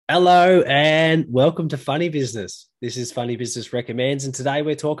Hello and welcome to Funny Business. This is Funny Business Recommends, and today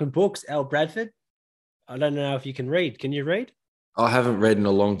we're talking books. Al Bradford, I don't know if you can read. Can you read? I haven't read in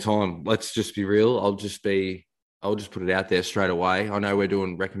a long time. Let's just be real. I'll just put it out there straight away. I know we're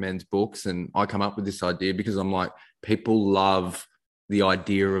doing recommends books, and I come up with this idea because I'm like, people love the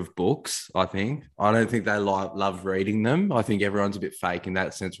idea of books. I don't think they love reading them. I think everyone's a bit fake in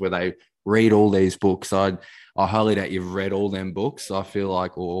that sense where they read all these books. I highly doubt you've read all them books. I feel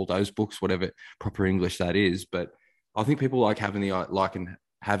like, or all those books, whatever proper English that is. But I think people like having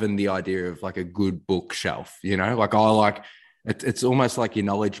the idea of like a good bookshelf. Like I like it's almost like your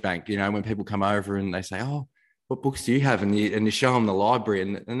knowledge bank, when people come over and they say, "Oh, what books do you have?" And you show them the library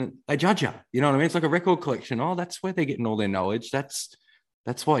and they judge you. You know what I mean? It's like a record collection. Oh, that's where they're getting all their knowledge. That's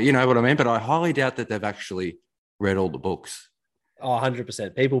what, you know what I mean? But I highly doubt that they've actually read all the books. Oh,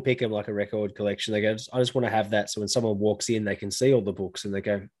 100%. People pick them like a record collection. They go, I just want to have that. So when someone walks in, they can see all the books and they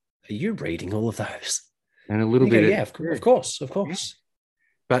go, are you reading all of those? And a And little you go, bit yeah, of course, of yeah. course.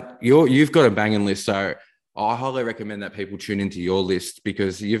 But you've got a banging list, so I highly recommend that people tune into your list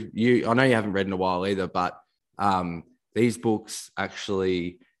because I know you haven't read in a while either, but these books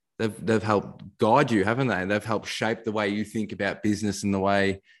actually they've helped guide you, haven't they? They've helped shape the way you think about business and the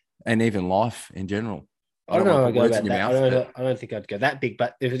way and even life in general. I I don't don't want know to how I put go words in about your that. mouth, but I don't think I'd go that big,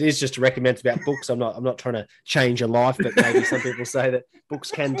 but if it is just to recommend about books, I'm not trying to change your life, but maybe some people say that books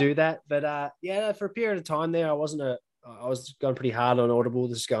can do that. But yeah, for a period of time there, I was going pretty hard on Audible.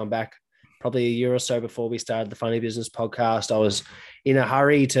 This is going back probably a year or so before we started the Funny Business podcast. I was in a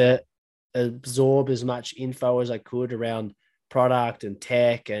hurry to absorb as much info as I could around product and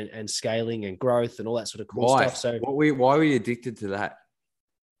tech and scaling and growth and all that sort of cool why? stuff. So Why were you addicted to that?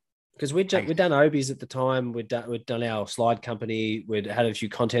 because we'd done Obies at the time, we'd done our slide company, we'd had a few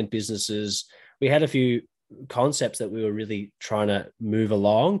content businesses, we had a few concepts that we were really trying to move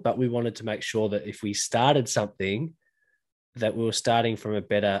along, but we wanted to make sure that if we started something, that we were starting from a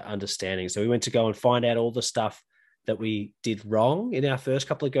better understanding. So we went to go and find out all the stuff that we did wrong in our first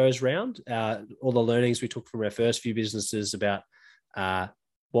couple of goes round, all the learnings we took from our first few businesses about uh,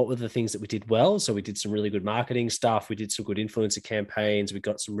 what were the things that we did well. So we did some really good marketing stuff. We did some good influencer campaigns. We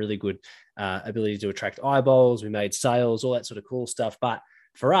got some really good ability to attract eyeballs. We made sales, all that sort of cool stuff. But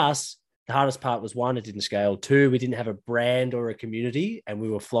for us, the hardest part was one, it didn't scale. Two, we didn't have a brand or a community, and we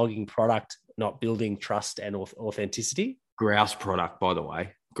were flogging product, not building trust and authenticity. Grouse product, by the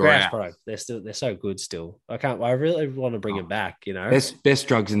way. Grouse Grouse. product, they're so good still. I really want to bring them back. Best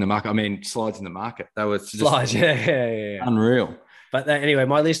drugs in the market. I mean, slides in the market. That was just Slides, yeah. unreal. But anyway,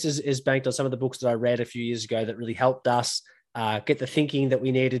 my list is banked on some of the books that I read a few years ago that really helped us get the thinking that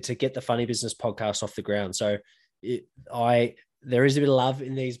we needed to get the Funny Business podcast off the ground. So there is a bit of love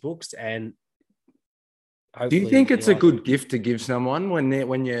in these books, and Do you hopefully think you it's a like them. good gift to give someone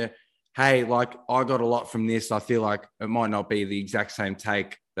when you're, hey, like I got a lot from this. I feel like it might not be the exact same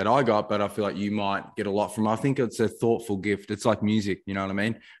take that I got, but I feel like you might get a lot from it. I think it's a thoughtful gift. It's like music, you know what I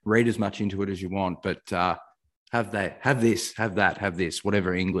mean? Read as much into it as you want, but have this, have that, have this,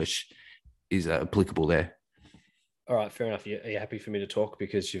 whatever English is applicable there. All right, fair enough. Are you happy for me to talk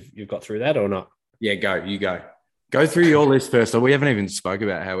because you've got through that or not? Yeah, you go. Go through your list first. So we haven't even spoke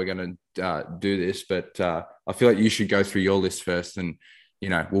about how we're going to do this, but I feel like you should go through your list first, and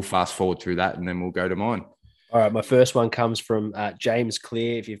we'll fast forward through that, and then we'll go to mine. All right, my first one comes from James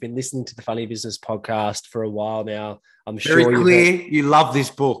Clear. If you've been listening to the Funny Business podcast for a while now, I'm Very sure clear. You love this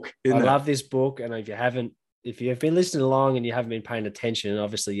book, I isn't it? love this book, and if you have been listening along and you haven't been paying attention,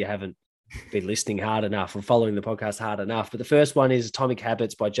 obviously you haven't been listening hard enough or following the podcast hard enough. But the first one is Atomic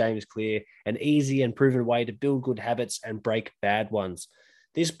Habits by James Clear, an easy and proven way to build good habits and break bad ones.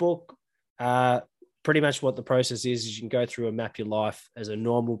 This book, pretty much what the process is you can go through and map your life as a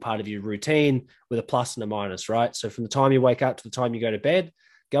normal part of your routine with a plus and a minus, right? So from the time you wake up to the time you go to bed,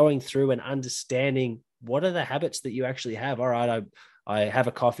 going through and understanding what are the habits that you actually have. All right, I have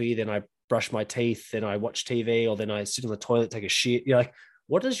a coffee, then I brush my teeth, then I watch TV, or then I sit on the toilet, take a shit. You're like,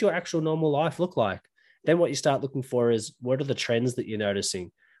 what does your actual normal life look like? Then what you start looking for is what are the trends that you're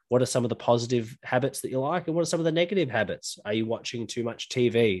noticing? What are some of the positive habits that you like? And what are some of the negative habits? Are you watching too much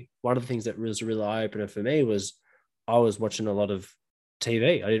TV? One of the things that was a real eye opener for me was I was watching a lot of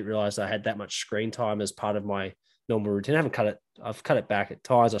TV. I didn't realize I had that much screen time as part of my normal routine. I've cut it back at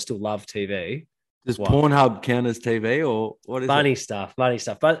times. I still love TV. Does What? Pornhub count as TV or what is it? Funny stuff.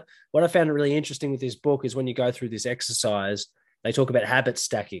 But what I found really interesting with this book is when you go through this exercise, they talk about habit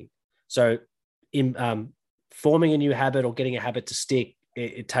stacking. So in forming a new habit or getting a habit to stick,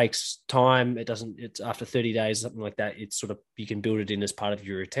 it takes time. It's after 30 days, something like that. It's sort of, you can build it in as part of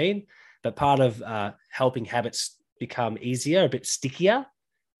your routine. But part of helping habits become easier, a bit stickier,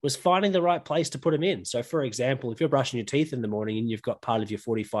 was finding the right place to put them in. So, for example, if you're brushing your teeth in the morning and you've got part of your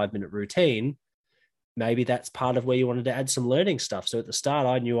 45-minute routine, maybe that's part of where you wanted to add some learning stuff. So at the start,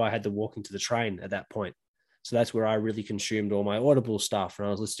 I knew I had to walk into the train at that point. So that's where I really consumed all my Audible stuff. And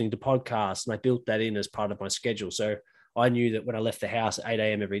I was listening to podcasts, and I built that in as part of my schedule. So I knew that when I left the house at 8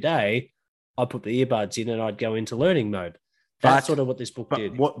 a.m. every day, I'd put the earbuds in and I'd go into learning mode. That's sort of what this book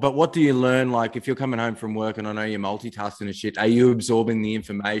did. What do you learn? Like if you're coming home from work, and I know you're multitasking and shit, are you absorbing the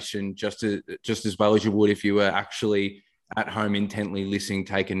information just as well as you would if you were actually at home intently listening,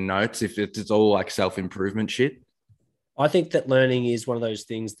 taking notes, if it's all like self-improvement shit? I think that learning is one of those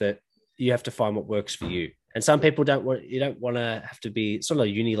things that you have to find what works for you. And some people don't want to have to be sort of a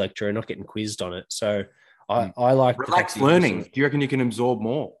uni lecturer, not getting quizzed on it. So I like relaxed learning. Do you reckon you can absorb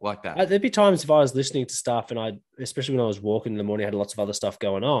more like that? There'd be times if I was listening to stuff and especially when I was walking in the morning, I had lots of other stuff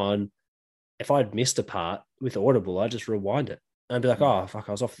going on. If I'd missed a part with Audible, I'd just rewind it. I'd be like, oh, fuck,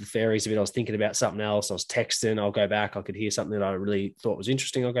 I was off the fairies a bit. I was thinking about something else. I was texting. I'll go back. I could hear something that I really thought was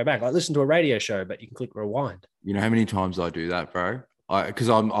interesting. I'll go back. I listen to a radio show, but you can click rewind. You know how many times I do that, bro? Because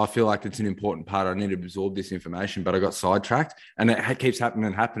I feel like it's an important part. I need to absorb this information, but I got sidetracked and it keeps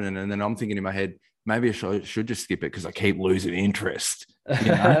happening. And then I'm thinking in my head, maybe I should just skip it because I keep losing interest.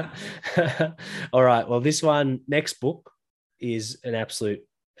 You know? All right. Well, this next book is an absolute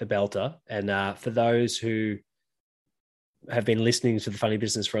belter. And for those who have been listening to The Funny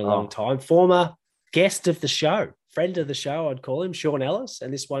Business for a long time, former guest of the show, friend of the show, I'd call him, Sean Ellis.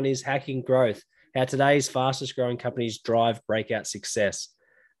 And this one is Hacking Growth, how today's fastest growing companies drive breakout success.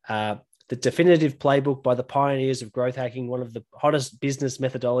 The definitive playbook by the pioneers of growth hacking, one of the hottest business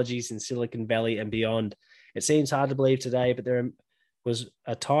methodologies in Silicon Valley and beyond. It seems hard to believe today, but there was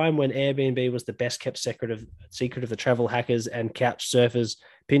a time when Airbnb was the best kept secret of the travel hackers and couch surfers.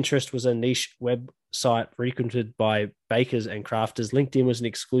 Pinterest was a niche website frequented by bakers and crafters. LinkedIn was an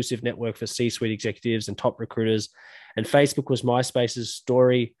exclusive network for C-suite executives and top recruiters. And Facebook was MySpace's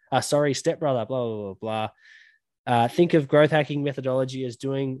stepbrother, blah, blah, blah, blah. Think of growth hacking methodology as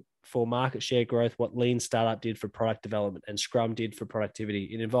doing for market share growth what Lean Startup did for product development and Scrum did for productivity.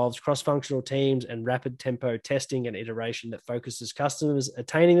 It involves cross-functional teams and rapid tempo testing and iteration that focuses customers,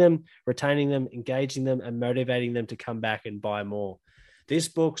 attaining them, retaining them, engaging them, and motivating them to come back and buy more. This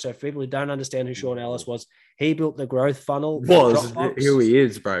book, so for people who don't understand who Sean Ellis was, he built the growth funnel. Here he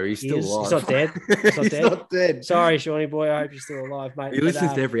is, bro. He's still alive. He's not dead. He's not dead. Sorry, Shawnee boy. I hope you're still alive, mate. He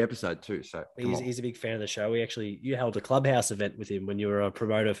listens to every episode too. So he's a big fan of the show. You held a Clubhouse event with him when you were a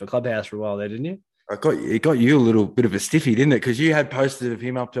promoter for Clubhouse for a while there, didn't you? It got you a little bit of a stiffy, didn't it? Because you had posted of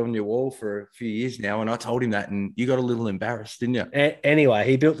him up on your wall for a few years now, and I told him that, and you got a little embarrassed, didn't you? Anyway,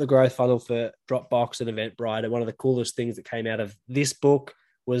 he built the growth funnel for Dropbox and Eventbrite, and one of the coolest things that came out of this book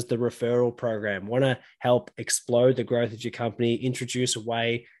was the referral program. Want to help explode the growth of your company, introduce a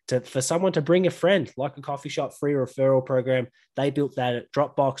way for someone to bring a friend, like a coffee shop free referral program. They built that at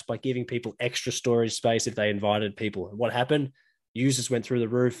Dropbox by giving people extra storage space if they invited people. And what happened? Users went through the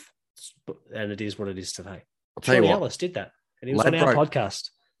roof, and it is what it is today. Sean Ellis did that, and he was on our podcast.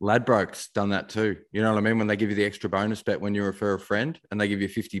 Ladbroke's done that too. You know what I mean? When they give you the extra bonus bet when you refer a friend and they give you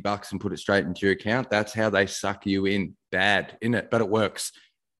 $50 and put it straight into your account, that's how they suck you in. Bad, isn't it? But it works.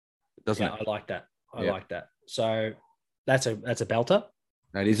 Doesn't it? I like that. I like that. So that's a belter.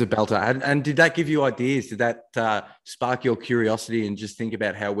 That is a belter. And did that give you ideas? Did that spark your curiosity and just think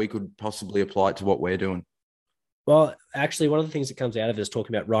about how we could possibly apply it to what we're doing? Well, actually, one of the things that comes out of it is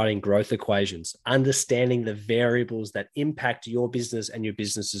talking about writing growth equations, understanding the variables that impact your business and your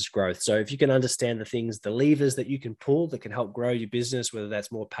business's growth. So if you can understand the levers that you can pull that can help grow your business, whether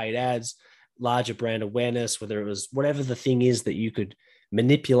that's more paid ads, larger brand awareness, whether it was whatever the thing is that you could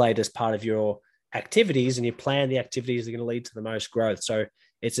manipulate as part of your activities, and you plan the activities that are going to lead to the most growth. So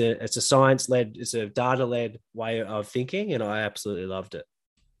it's a science-led, it's a data-led way of thinking, and I absolutely loved it.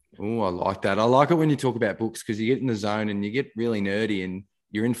 Oh, I like that. I like it when you talk about books because you get in the zone and you get really nerdy and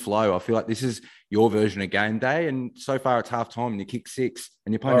you're in flow. I feel like this is your version of game day, and so far it's half time and you kick 6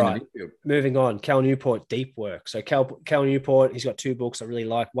 and you're playing in the midfield. Moving on, Cal Newport, Deep Work. So Cal Newport, he's got 2 books I really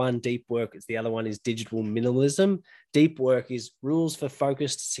like. One, Deep Work. The other one is Digital Minimalism. Deep Work is rules for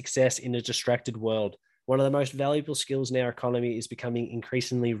focused success in a distracted world. One of the most valuable skills in our economy is becoming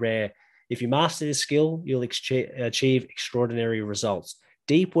increasingly rare. If you master this skill, you'll achieve extraordinary results.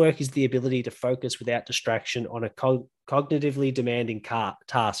 Deep work is the ability to focus without distraction on a cognitively demanding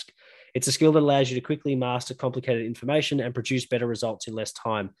task. It's a skill that allows you to quickly master complicated information and produce better results in less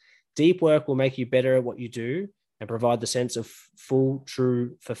time. Deep work will make you better at what you do and provide the sense of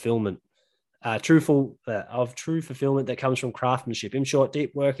true fulfillment that comes from craftsmanship. In short,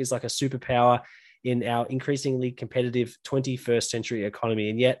 deep work is like a superpower. in our increasingly competitive 21st century economy.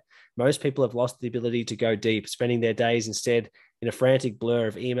 And yet, most people have lost the ability to go deep, spending their days instead in a frantic blur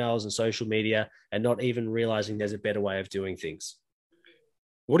of emails and social media and not even realizing there's a better way of doing things.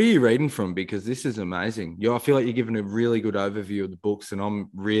 What are you reading from? Because this is amazing. I feel like you're giving a really good overview of the books, and I'm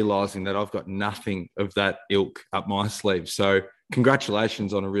realizing that I've got nothing of that ilk up my sleeve. So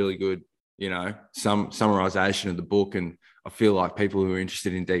congratulations on a really good, some summarization of the book. And I feel like people who are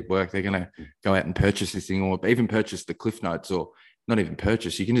interested in deep work, they're going to go out and purchase this thing, or even purchase the Cliff Notes, or not even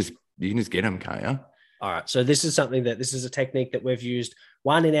purchase. You can just get them, can't you? All right. So this is a technique that we've used,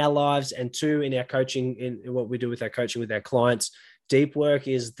 one, in our lives, and two, in our coaching, in what we do with our coaching with our clients. Deep work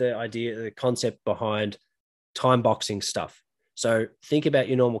is the concept behind time boxing stuff. So think about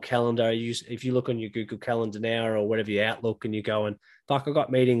your normal calendar. If you look on your Google Calendar now, or whatever your Outlook, and you're going, fuck, I've got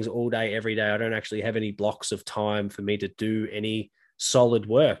meetings all day, every day. I don't actually have any blocks of time for me to do any solid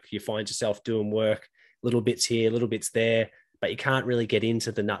work. You find yourself doing work, little bits here, little bits there, but you can't really get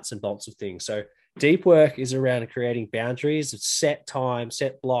into the nuts and bolts of things. So deep work is around creating boundaries, set time,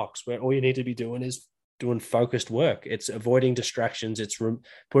 set blocks, where all you need to be doing is doing focused work. It's avoiding distractions. It's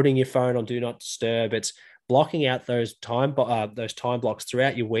putting your phone on do not disturb. It's blocking out those time blocks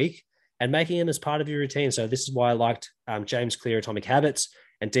throughout your week and making them as part of your routine. So this is why I liked James Clear, Atomic Habits,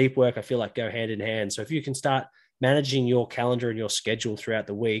 and deep work. I feel like go hand in hand. So if you can start managing your calendar and your schedule throughout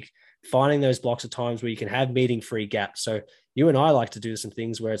the week, finding those blocks of times where you can have meeting-free gaps. So you and I like to do some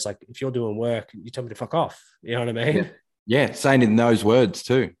things where it's like, if you're doing work, you tell me to fuck off. You know what I mean? Yeah, saying in those words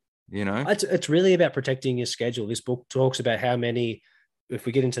too. It's really about protecting your schedule. This book talks about how many, if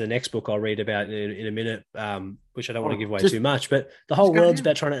we get into the next book I'll read about in a minute, which I don't want to give away too much, but the whole world's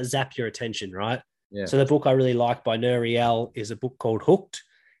about trying to zap your attention, right? Yeah. So the book I really like by Nuri El is a book called Hooked,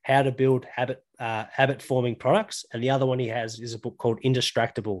 How to Build Habit Forming Products. And the other one he has is a book called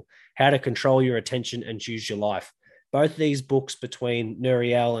Indistractable, How to Control Your Attention and Choose Your Life. Both these books between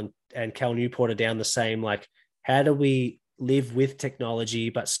Nuri El and Cal Newport are down the same, like, how do we live with technology,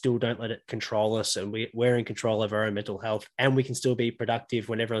 but still don't let it control us. And we're in control of our own mental health, and we can still be productive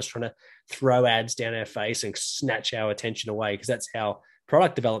when everyone's trying to throw ads down our face and snatch our attention away, because that's how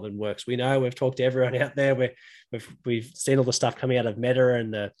product development works. We know, we've talked to everyone out there where we've seen all the stuff coming out of Meta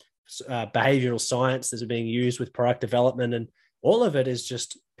and the behavioral science that's being used with product development. And all of it is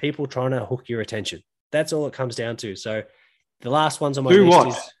just people trying to hook your attention. That's all it comes down to. So the last ones on my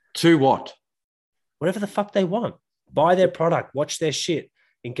list is to what? Whatever the fuck they want. Buy their product, watch their shit,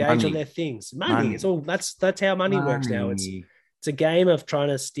 engage on their things. Money. It's all that's how money works now. It's a game of trying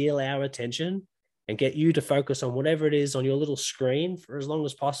to steal our attention and get you to focus on whatever it is on your little screen for as long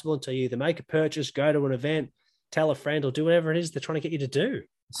as possible until you either make a purchase, go to an event, tell a friend, or do whatever it is they're trying to get you to do.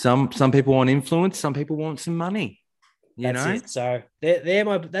 Some people want influence, some people want some money. That's it. So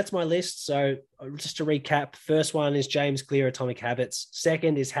that's my list. So just to recap, first one is James Clear, Atomic Habits.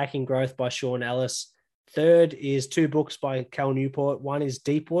 Second is Hacking Growth by Sean Ellis. Third is 2 books by Cal Newport. One is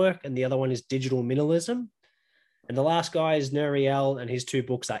Deep Work and the other one is Digital Minimalism. And the last guy is Nuri El, and his 2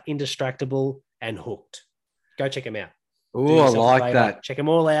 books are Indistractable and Hooked. Go check them out. Oh, I like that. Check them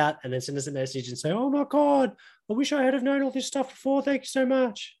all out and then send us a message and say, oh my God, I wish I had have known all this stuff before. Thank you so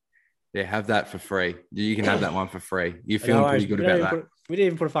much. Yeah, have that for free. You can have that one for free. You're feeling pretty good about that. We didn't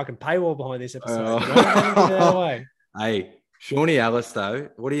even put a fucking paywall behind this episode. Hey, Shawnee Ellis, though,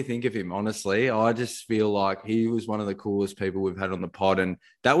 what do you think of him? Honestly, I just feel like he was one of the coolest people we've had on the pod. And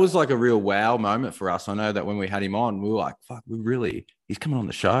that was like a real wow moment for us. I know that when we had him on, we were like, fuck, he's coming on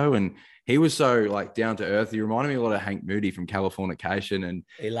the show. And he was so like down to earth. He reminded me a lot of Hank Moody from Californication. And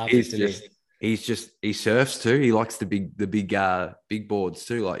he surfs too. He likes the big boards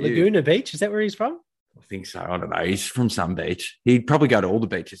too. Like Laguna Beach. Is that where he's from? I think so. I don't know. He's from some beach. He'd probably go to all the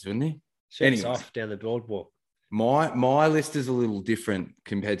beaches, wouldn't he? Anyways, off down the boardwalk. My list is a little different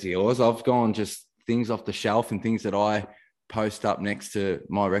compared to yours. I've gone just things off the shelf and things that I post up next to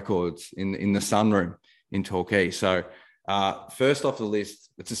my records in the sunroom in Torquay. So first off the list,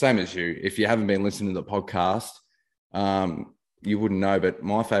 it's the same as you. If you haven't been listening to the podcast, you wouldn't know, but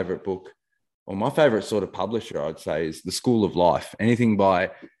my favorite book, or my favorite sort of publisher, I'd say, is The School of Life. Anything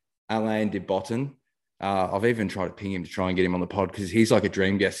by Alain de Botton. I've even tried to ping him to try and get him on the pod because he's like a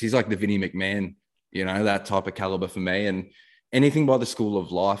dream guest. He's like the Vinnie McMahon, that type of caliber for me. And anything by The School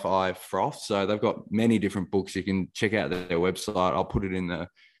of Life, I froth. So they've got many different books. You can check out their website. I'll put it in the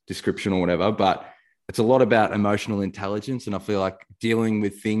description or whatever. But it's a lot about emotional intelligence. And I feel like dealing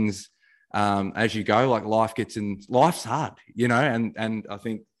with things as you go, like life's hard, and I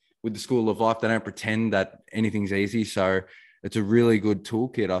think with The School of Life, they don't pretend that anything's easy. So it's a really good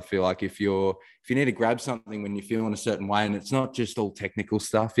toolkit. I feel like if you need to grab something when you're feeling a certain way, and it's not just all technical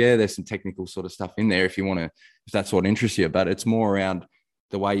stuff. Yeah, there's some technical sort of stuff in there if that's what interests you, but it's more around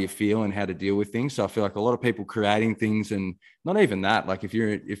the way you feel and how to deal with things. So I feel like a lot of people creating things, and not even that, like if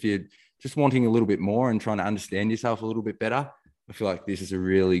you're just wanting a little bit more and trying to understand yourself a little bit better, I feel like this is a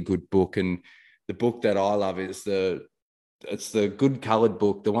really good book. And the book that I love is it's the Good Colored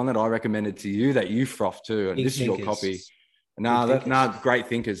book, the one that I recommended to you that you frothed too. And this is your copy. Great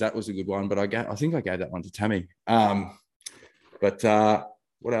Thinkers. That was a good one, but I think I gave that one to Tammy. But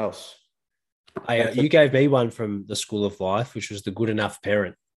what else? You gave me one from the School of Life, which was The Good Enough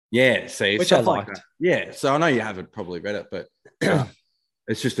Parent. Yeah, see, which I liked. Like yeah, so I know you haven't probably read it, but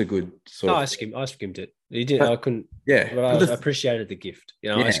it's just a good sort. I skimmed it. You did. I couldn't. Yeah, but I appreciated the gift.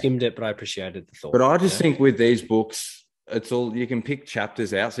 Yeah. I skimmed it, but I appreciated the thought. But I just think with these books, it's all you can pick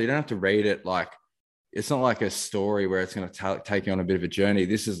chapters out, so you don't have to read it like it's not like a story where it's going to take you on a bit of a journey.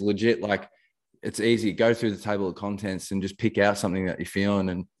 This is legit like. It's easy. Go through the table of contents and just pick out something that you're feeling,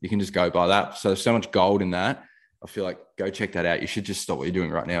 and you can just go by that. So there's so much gold in that. I feel like go check that out. You should just stop what you're doing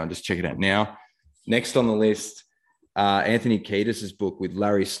right now and just check it out now. Next on the list, Anthony Kiedis' book with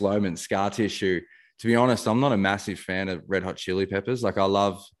Larry Sloman, Scar Tissue. To be honest, I'm not a massive fan of Red Hot Chili Peppers. Like I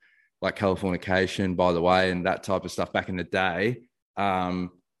love like Californication, By the Way, and that type of stuff back in the day. But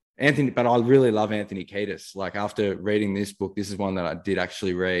I really love Anthony Kiedis. Like after reading this book, this is one that I did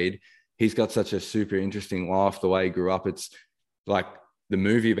actually read. He's got such a super interesting life, the way he grew up. It's like the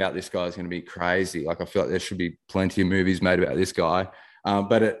movie about this guy is going to be crazy. Like I feel like there should be plenty of movies made about this guy.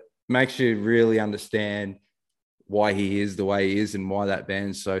 But it makes you really understand why he is the way he is and why that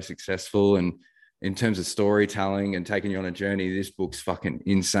band's so successful. And in terms of storytelling and taking you on a journey, this book's fucking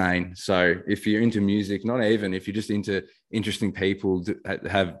insane. So if you're into music, not even if you're just into interesting people that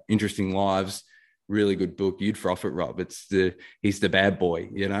have interesting lives, really good book. You'd froth it, Rob. He's the bad boy,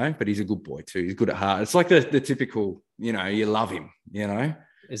 but he's a good boy too. He's good at heart. It's like the typical, you love him,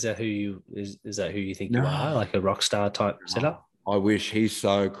 Is that who you think you are? Like a rock star type setup? I wish. He's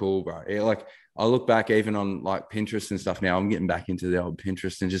so cool, bro. Yeah, like I look back even on like Pinterest and stuff now. I'm getting back into the old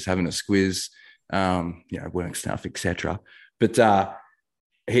Pinterest and just having a squiz, work stuff, etc. But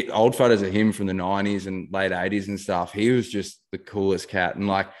old photos of him from the 90s and late 80s and stuff. He was just the coolest cat. And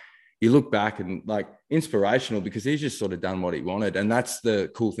like, you look back and like inspirational because he's just sort of done what he wanted. And that's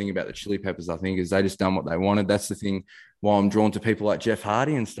the cool thing about the Chili Peppers, I think, is they just done what they wanted. That's the thing why I'm drawn to people like Jeff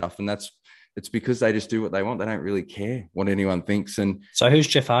Hardy and stuff. And it's because they just do what they want. They don't really care what anyone thinks. And so who's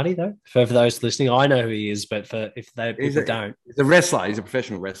Jeff Hardy though? For those listening, I know who he is, but people don't. He's a wrestler. He's a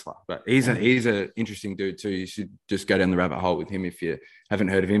professional wrestler, but he's an interesting dude too. You should just go down the rabbit hole with him if you haven't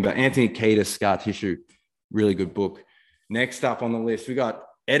heard of him. But Anthony Kiedis, Scar Tissue, really good book. Next up on the list, we got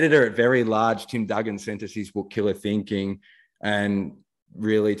editor at Very Large, Tim Duggan, sent us his book, Killer Thinking. And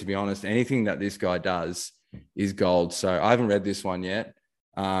really, to be honest, anything that this guy does is gold. So I haven't read this one yet.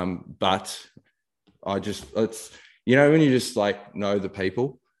 But it's when you just like know the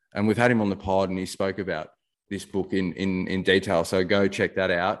people, and we've had him on the pod and he spoke about this book in detail. So go check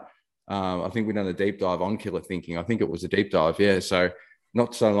that out. I think we've done a deep dive on Killer Thinking. I think it was a deep dive. Yeah. So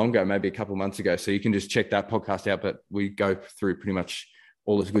not so long ago, maybe a couple of months ago. So you can just check that podcast out, but we go through pretty much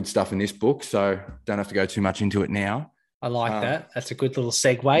all this good stuff in this book, so don't have to go too much into it now. I like that. That's a good little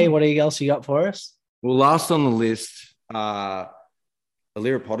segue. What else you got for us? Well, last on the list,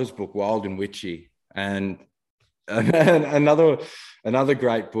 Alira Potter's book, Wild and Witchy, and another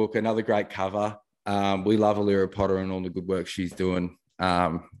great book, another great cover. We love Alira Potter and all the good work she's doing.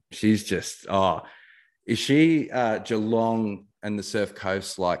 She's just is she Geelong and the Surf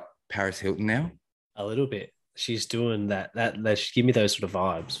Coast like Paris Hilton now? A little bit. She's doing that she give me those sort of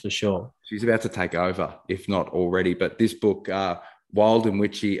vibes for sure. She's about to take over, if not already. But this book, Wild and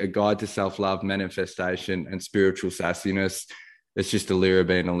Witchy, A Guide to Self-Love, Manifestation, and Spiritual Sassiness. It's just Alira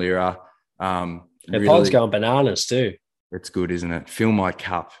being Alira. Her pod's going bananas too. It's good, isn't it? Fill my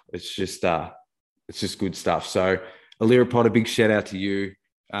cup. It's just good stuff. So Alira Potter, big shout out to you.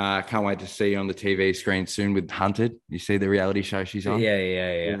 Can't wait to see you on the TV screen soon with Hunted. You see the reality show she's on?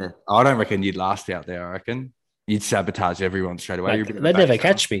 Yeah. I don't reckon you'd last out there. I reckon you'd sabotage everyone straight away. They'd never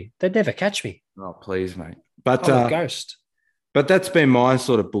catch me. Oh, please, mate. But I'm a ghost. But that's been my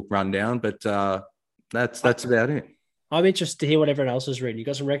sort of book rundown. But that's about it. I'm interested to hear what everyone else has read. You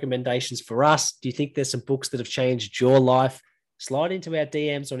got some recommendations for us? Do you think there's some books that have changed your life? Slide into our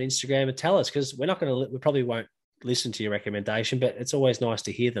DMs on Instagram and tell us, because we probably won't listen to your recommendation, but it's always nice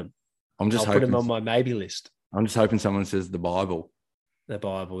to hear them. I'll put them on my maybe list. I'm just hoping someone says the Bible. The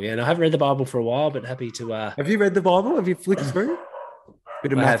Bible, yeah. And I haven't read the Bible for a while, but happy to. Have you read the Bible? Have you flicked through?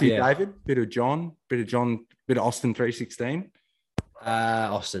 Bit of Matthew, David, bit of John, bit of Austin 3:16.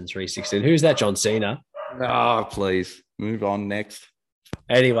 Austin 316. Who's that? John Cena. Oh, please move on next.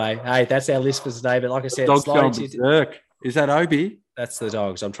 Anyway, hey, that's our list for today. But like I said, Dog's slide going into berserk. Is that Obi? that's the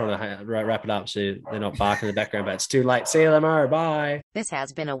dogs. I'm trying to wrap it up so they're not barking in the background, but it's too late. See you tomorrow. Bye. This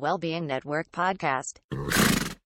has been a Wellbeing Network podcast.